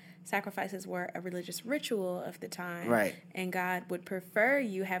that sacrifices were a religious ritual of the time. Right. And God would prefer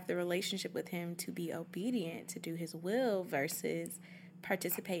you have the relationship with Him to be obedient, to do His will, versus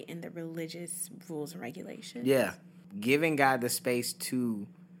participate in the religious rules and regulations. Yeah. Giving God the space to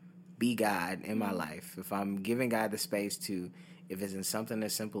be God in my life. If I'm giving God the space to, if it's in something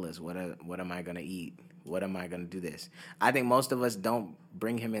as simple as what am I going to eat? What am I going to do this? I think most of us don't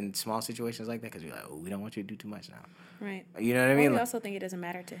bring Him in small situations like that because we're like, oh, we don't want you to do too much now. Right. You know what I mean? We also think it doesn't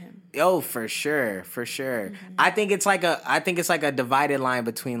matter to Him. Oh, for sure. For sure. I think it's like a divided line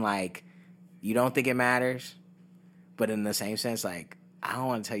between like, you don't think it matters, but in the same sense, like, I don't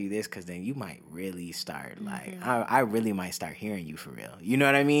want to tell you this because then you might really start, like, I really might start hearing you for real. You know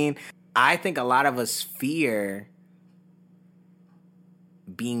what I mean? I think a lot of us fear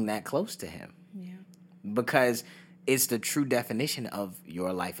being that close to Him. Yeah. Because it's the true definition of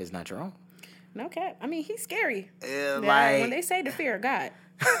your life is not your own. No cap. I mean, he's scary. Like, when they say the fear of God,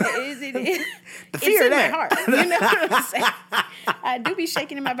 the it's fear in of my that. heart. You know what I'm saying? I do be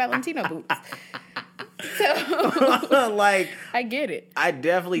shaking in my Valentino boots. So, like, I get it. I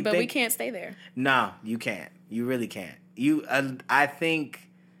definitely But think... we can't stay there. No, you can't. You really can't. I think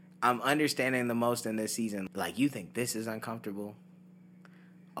I'm understanding the most in this season. Like, you think this is uncomfortable?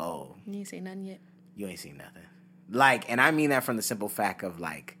 Oh. You ain't seen nothing yet. You ain't seen nothing. Like, and I mean that from the simple fact of,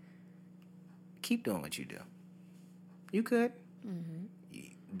 like, keep doing what you do. You could. Mm-hmm.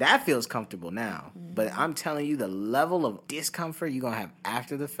 That feels comfortable now. Mm-hmm. But I'm telling you, the level of discomfort you're going to have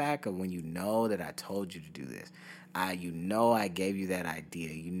after the fact of when you know that I told you to do this. You know I gave you that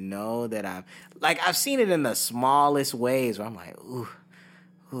idea. You know that I've seen it in the smallest ways where I'm like, ooh,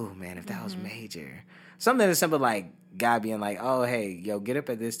 man, if that was major. Something as simple like God being like, oh, hey, yo, get up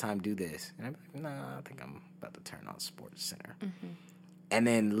at this time, do this. And I'm like, nah, I think I'm about to turn on Sports Center. Mm-hmm. And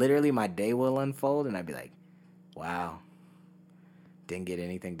then literally my day will unfold and I'd be like, wow, didn't get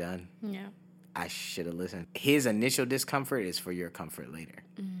anything done. Yeah. I should have listened. His initial discomfort is for your comfort later.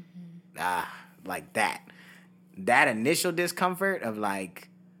 Mm-hmm. Like that. That initial discomfort of like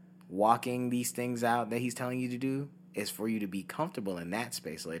walking these things out that he's telling you to do is for you to be comfortable in that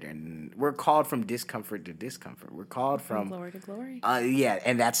space later. And we're called from discomfort to discomfort. We're called from glory to glory. Yeah,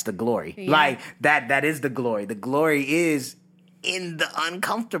 and that's the glory. Yeah. Like that is the glory. The glory is in the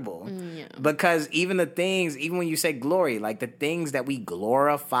uncomfortable. Yeah. Because even when you say glory, like the things that we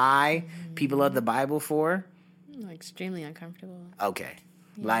glorify people of the Bible for, extremely uncomfortable. Okay.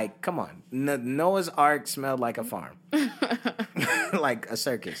 Yeah. Like, come on. Noah's Ark smelled like a farm. Like a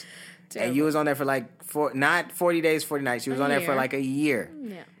circus. Terrible. And you was on there for like, not 40 days, 40 nights. You was on there for like a year.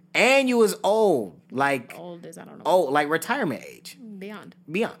 Yeah. And you was old. Like. Old as I don't know. Old, like retirement age. Beyond.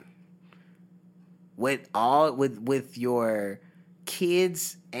 With your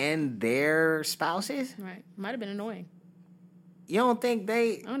kids and their spouses. Right. Might have been annoying. You don't think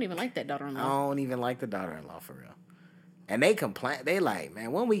I don't even like that daughter-in-law. I don't even like the daughter-in-law for real. And they complain. They like,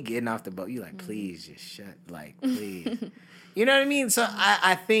 man, when we getting off the boat, you like, please just shut, like, please. You know what I mean? So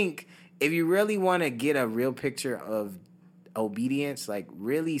I think if you really want to get a real picture of obedience, like,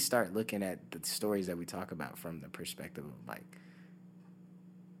 really start looking at the stories that we talk about from the perspective of, like,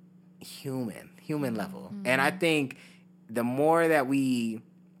 human level. Mm-hmm. And I think the more that we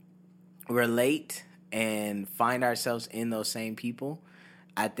relate and find ourselves in those same people,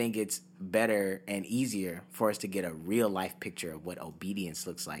 I think it's better and easier for us to get a real life picture of what obedience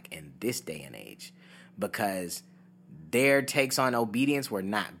looks like in this day and age, because their takes on obedience were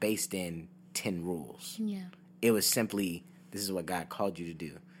not based in 10 rules. Yeah. It was simply, this is what God called you to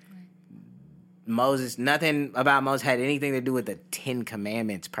do. Right. Moses, nothing about Moses had anything to do with the 10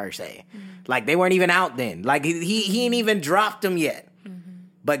 commandments per se. Mm-hmm. Like, they weren't even out then. Like, he ain't even dropped them yet. Mm-hmm.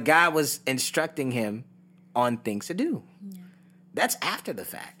 But God was instructing him on things to do. Yeah. That's after the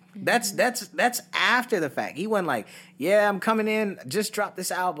fact. Mm-hmm. That's after the fact. He wasn't like, yeah, I'm coming in, just dropped this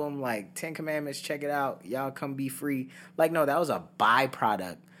album, like 10 Commandments, check it out, y'all come be free. Like, no, that was a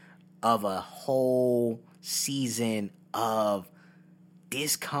byproduct of a whole season of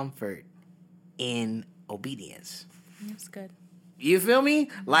discomfort in obedience. That's good. You feel me?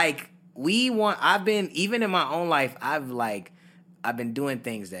 Like, I've been, even in my own life, I've been doing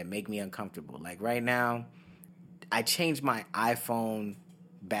things that make me uncomfortable. Like right now, I change my iPhone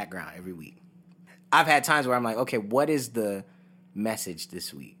background every week. I've had times where I'm like, okay, what is the message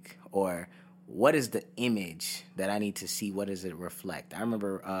this week? Or what is the image that I need to see? What does it reflect? I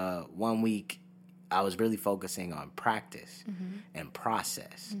remember 1 week I was really focusing on practice and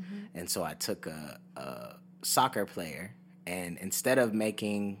process. Mm-hmm. And so I took a soccer player, and instead of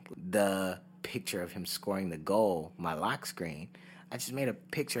making the picture of him scoring the goal my lock screen, I just made a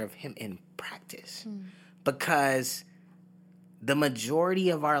picture of him in practice. Because the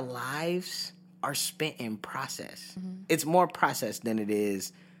majority of our lives are spent in process. Mm-hmm. It's more process than it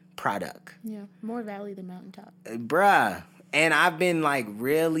is product. Yeah, more valley than mountaintop. Bruh. And I've been, like,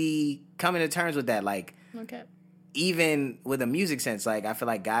 really coming to terms with that. Like, okay. Even with a music sense, like, I feel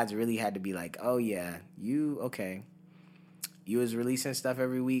like God's really had to be like, oh, yeah, you was releasing stuff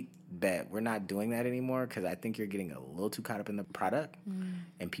every week. Bet we're not doing that anymore because I think you're getting a little too caught up in the product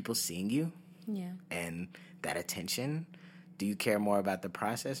and people seeing you. Yeah. And that attention. Do you care more about the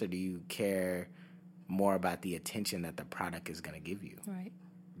process, or do you care more about the attention that the product is going to give you? Right.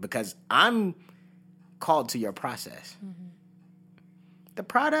 Because I'm called to your process. Mm-hmm. The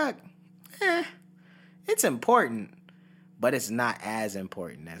product, it's important, but it's not as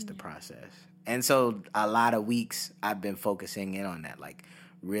important as the process. And so a lot of weeks I've been focusing in on that, like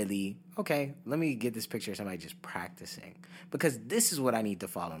really, okay, let me get this picture of somebody just practicing. Because this is what I need to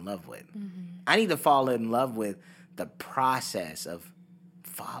fall in love with. I need to fall in love with the process of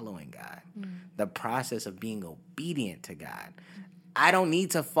following God, the process of being obedient to God. I don't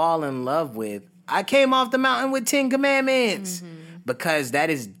need to fall in love with, I came off the mountain with 10 commandments, because that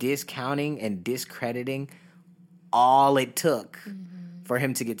is discounting and discrediting all it took for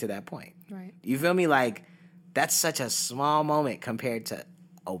him to get to that point. Right. You feel me? Like, that's such a small moment compared to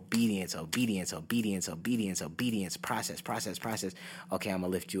obedience, process. Okay, I'm going to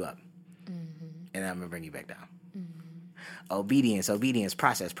lift you up. And I'm going to bring you back down. Obedience,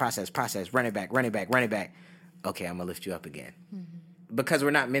 process, run it back. Okay, I'm going to lift you up again. Because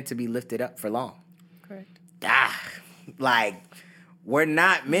we're not meant to be lifted up for long. Correct. Like, we're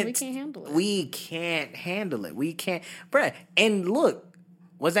not meant We can't handle it. We can't handle it. We can't. Bruh, and look,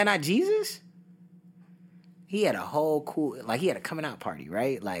 was that not Jesus? He had a whole he had a coming out party,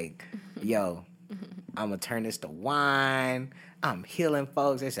 right? Like, yo, I'm going to turn this to wine. I'm healing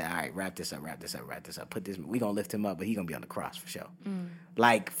folks. They said, all right, wrap this up. We going to lift him up, but he going to be on the cross for sure.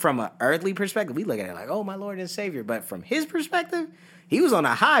 Like, from an earthly perspective, we look at it like, oh, my Lord and Savior. But from his perspective, he was on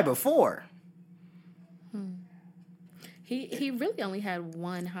a high before. He really only had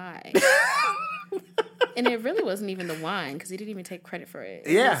one high. And it really wasn't even the wine, because he didn't even take credit for it.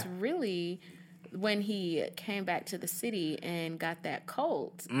 It was really when he came back to the city and got that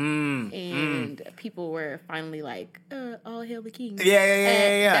colt, and people were finally like, all hail the king.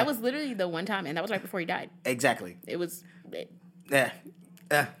 Yeah. That was literally the one time, and that was right before he died. Exactly. It was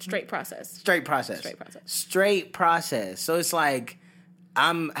straight process. Straight process. So it's like,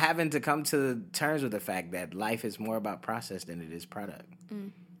 I'm having to come to terms with the fact that life is more about process than it is product.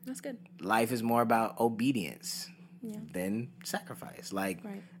 That's good. Life is more about obedience than sacrifice. Like,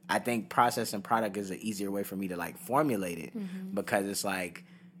 I think process and product is an easier way for me to like formulate it, because it's like,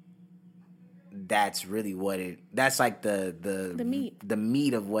 that's really what that's like the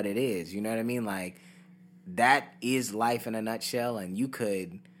meat of what it is. You know what I mean? Like, that is life in a nutshell, and you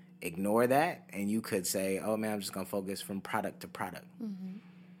could ignore that and you could say, oh man, I'm just gonna focus from product to product.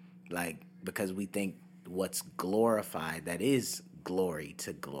 Like, because we think what's glorified, that is glory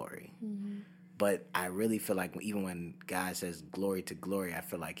to glory. But I really feel like even when God says glory to glory, I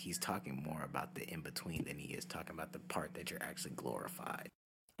feel like he's talking more about the in-between than he is talking about the part that you're actually glorified.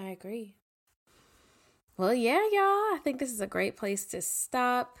 I agree. Well, yeah, y'all, I think this is a great place to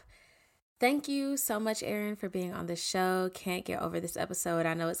stop. Thank you so much, Aaron, for being on the show. Can't get over this episode.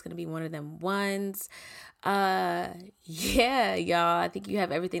 I know it's going to be one of them ones. Yeah, y'all, I think you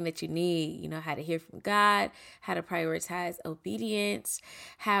have everything that you need. You know, how to hear from God, how to prioritize obedience,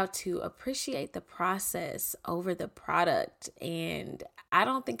 how to appreciate the process over the product. And I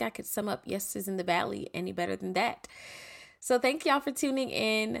don't think I could sum up Yeses in the Valley any better than that. So thank y'all for tuning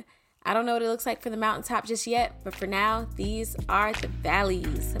in. I don't know what it looks like for the mountaintop just yet, but for now, these are the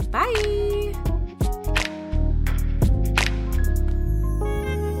valleys. Bye.